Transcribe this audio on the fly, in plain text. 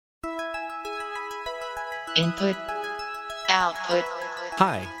Input, output.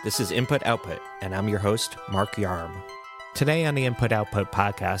 Hi, this is Input Output, and I'm your host, Mark Yarm. Today on the Input Output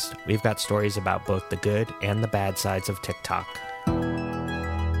podcast, we've got stories about both the good and the bad sides of TikTok.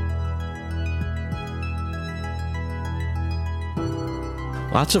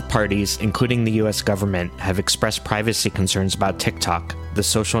 Lots of parties, including the US government, have expressed privacy concerns about TikTok, the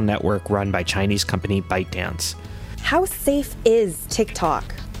social network run by Chinese company ByteDance. How safe is TikTok?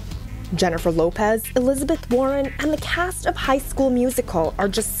 Jennifer Lopez, Elizabeth Warren, and the cast of High School Musical are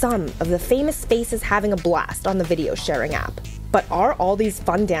just some of the famous faces having a blast on the video sharing app. But are all these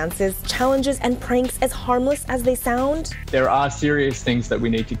fun dances, challenges, and pranks as harmless as they sound? There are serious things that we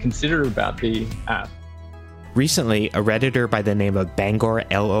need to consider about the app. Recently, a Redditor by the name of Bangor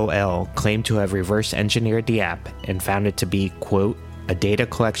LOL claimed to have reverse engineered the app and found it to be, quote, a data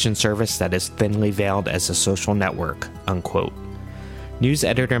collection service that is thinly veiled as a social network, unquote. News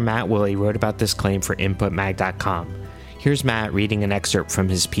editor Matt Willey wrote about this claim for InputMag.com. Here's Matt reading an excerpt from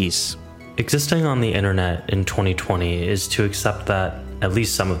his piece. Existing on the internet in 2020 is to accept that, at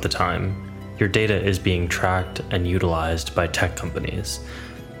least some of the time, your data is being tracked and utilized by tech companies.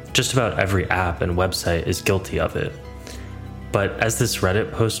 Just about every app and website is guilty of it. But as this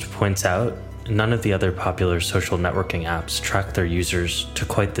Reddit post points out, none of the other popular social networking apps track their users to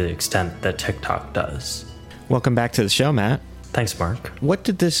quite the extent that TikTok does. Welcome back to the show, Matt. Thanks, Mark. What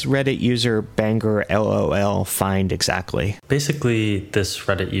did this Reddit user Bangor LOL find exactly? Basically, this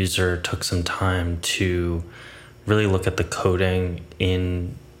Reddit user took some time to really look at the coding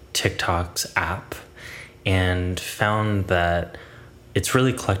in TikTok's app and found that it's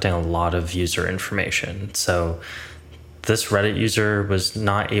really collecting a lot of user information. So this Reddit user was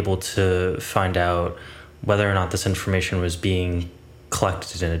not able to find out whether or not this information was being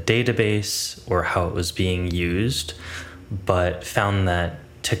collected in a database or how it was being used, but found that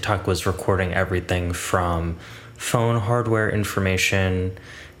TikTok was recording everything from phone hardware information,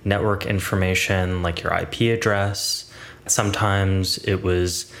 network information like your IP address. Sometimes it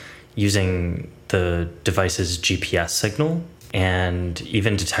was using the device's GPS signal and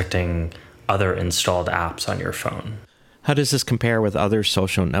even detecting other installed apps on your phone. How does this compare with other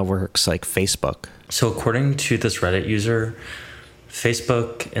social networks like Facebook? So according to this Reddit user,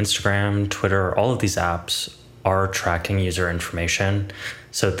 Facebook, Instagram, Twitter, all of these apps are tracking user information.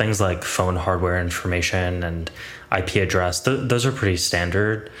 So things like phone hardware information and IP address, those are pretty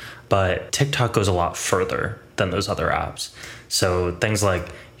standard, but TikTok goes a lot further than those other apps. So things like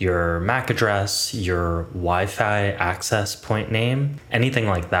your MAC address, your Wi-Fi access point name, anything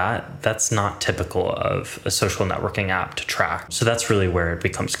like that, that's not typical of a social networking app to track. So that's really where it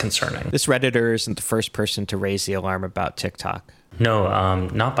becomes concerning. This Redditor isn't the first person to raise the alarm about TikTok. No,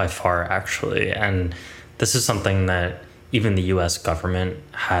 not by far, actually. And this is something that even the US government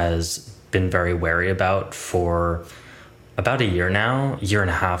has been very wary about for about a year now, a year and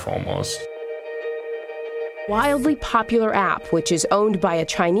a half almost. Wildly popular app, which is owned by a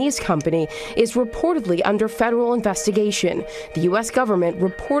Chinese company, is reportedly under federal investigation. The U.S. government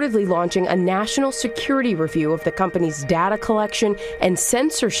reportedly launching a national security review of the company's data collection and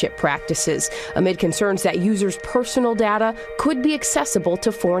censorship practices, amid concerns that users' personal data could be accessible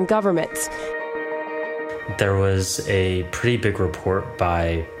to foreign governments. There was a pretty big report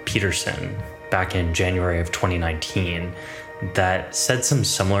by Peterson back in January of 2019 that said some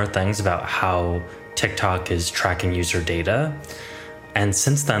similar things about how TikTok is tracking user data. And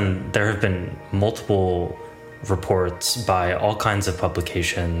since then, there have been multiple reports by all kinds of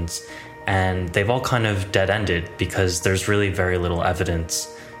publications, and they've all kind of dead-ended because there's really very little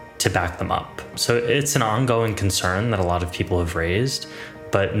evidence to back them up. So it's an ongoing concern that a lot of people have raised,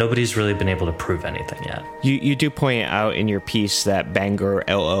 but nobody's really been able to prove anything yet. You do point out in your piece that Bangor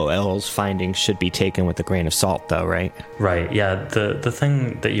LOL's findings should be taken with a grain of salt, though, right? Right, yeah. The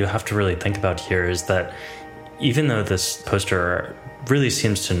thing that you have to really think about here is that even though this poster really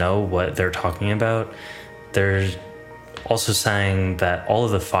seems to know what they're talking about, they're also saying that all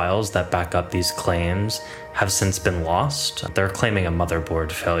of the files that back up these claims have since been lost. They're claiming a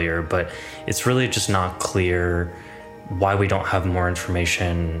motherboard failure, but it's really just not clear why we don't have more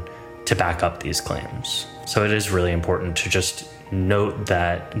information to back up these claims. So it is really important to just note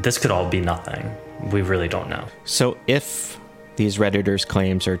that this could all be nothing. We really don't know. So if these Redditors'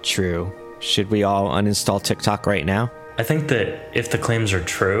 claims are true, should we all uninstall TikTok right now? I think that if the claims are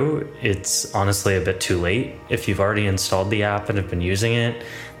true, it's honestly a bit too late. If you've already installed the app and have been using it,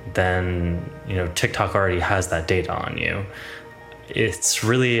 then TikTok already has that data on you. It's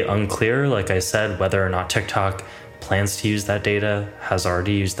really unclear, like I said, whether or not TikTok plans to use that data, has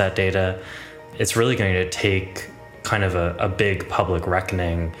already used that data. It's really going to take kind of a big public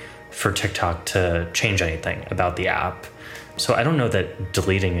reckoning for TikTok to change anything about the app. So I don't know that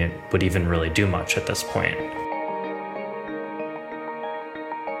deleting it would even really do much at this point.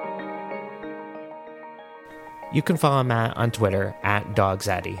 You can follow Matt on Twitter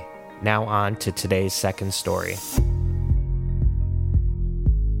 @DogZaddy. Now on to today's second story.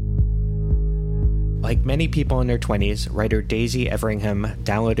 Like many people in their 20s, writer Daisy Everingham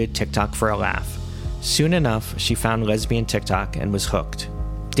downloaded TikTok for a laugh. Soon enough, she found lesbian TikTok and was hooked.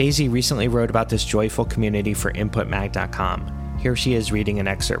 Daisy recently wrote about this joyful community for InputMag.com. Here she is reading an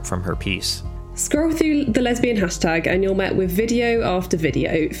excerpt from her piece. Scroll through the lesbian hashtag and you're met with video after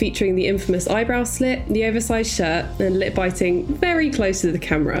video featuring the infamous eyebrow slit, the oversized shirt, and lip biting very close to the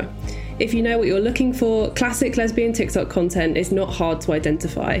camera. If you know what you're looking for, classic lesbian TikTok content is not hard to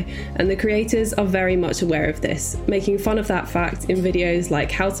identify, and the creators are very much aware of this, making fun of that fact in videos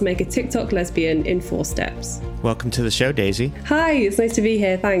like how to make a TikTok lesbian in 4 steps. Welcome to the show, Daisy. Hi, it's nice to be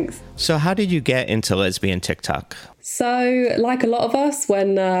here, thanks. So how did you get into lesbian TikTok? So, like a lot of us,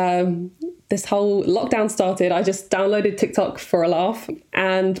 when this whole lockdown started, I just downloaded TikTok for a laugh.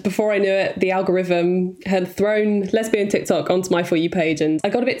 And before I knew it, the algorithm had thrown lesbian TikTok onto my For You page, and I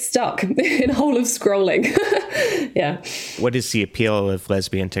got a bit stuck in a hole of scrolling. Yeah. What is the appeal of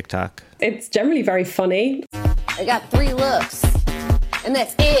lesbian TikTok? It's generally very funny. I got 3 looks, and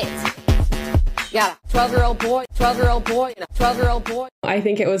that's it. Got a 12-year-old boy, 12-year-old boy, and a 12-year-old boy. I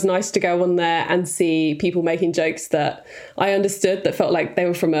think it was nice to go on there and see people making jokes that I understood, that felt like they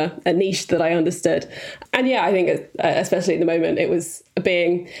were from a niche that I understood. And yeah, I think especially at the moment, it was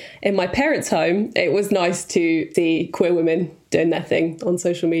being in my parents' home, it was nice to see queer women doing their thing on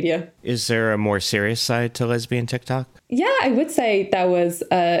social media. Is there a more serious side to lesbian TikTok? Yeah, I would say there was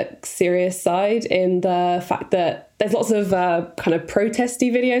a serious side in the fact that there's lots of kind of protesty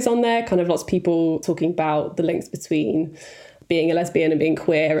videos on there, kind of lots of people talking about the links between being a lesbian and being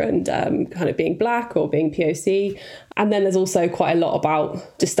queer and kind of being black or being POC. And then there's also quite a lot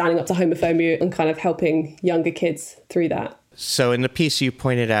about just standing up to homophobia and kind of helping younger kids through that. So in the piece, you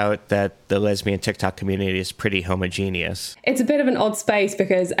pointed out that the lesbian TikTok community is pretty homogeneous. It's a bit of an odd space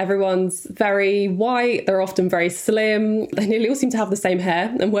because everyone's very white. They're often very slim. They nearly all seem to have the same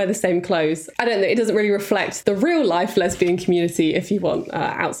hair and wear the same clothes. I don't know. It doesn't really reflect the real life lesbian community, if you want,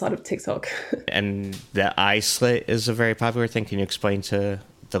 outside of TikTok. And the eye slit is a very popular thing. Can you explain to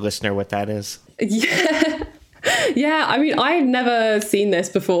the listener what that is? Yeah. Yeah, I mean, I've never seen this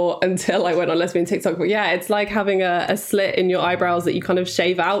before until I went on lesbian TikTok. But yeah, it's like having a slit in your eyebrows that you kind of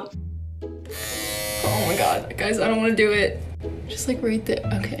shave out. Oh my God, guys, I don't want to do it. Just like right there.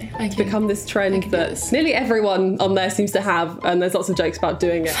 Okay, I can. Become this trend that nearly everyone on there seems to have. And there's lots of jokes about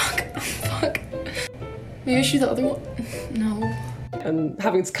doing it. Fuck. Maybe I should do the other one. No. And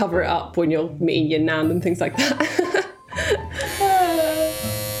having to cover it up when you're meeting your nan and things like that.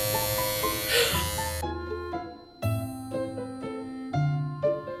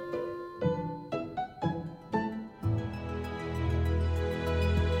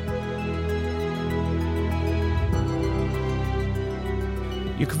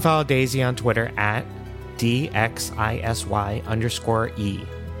 You can follow Daisy on Twitter @DXISY_E,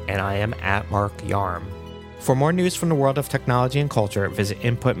 and I am @MarkYarm. For more news from the world of technology and culture, visit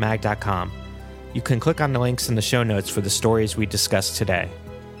InputMag.com. You can click on the links in the show notes for the stories we discussed today.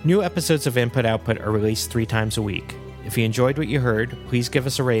 New episodes of Input Output are released 3 times a week. If you enjoyed what you heard, please give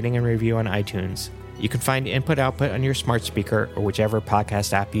us a rating and review on iTunes. You can find Input Output on your smart speaker or whichever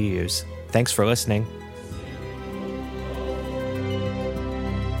podcast app you use. Thanks for listening.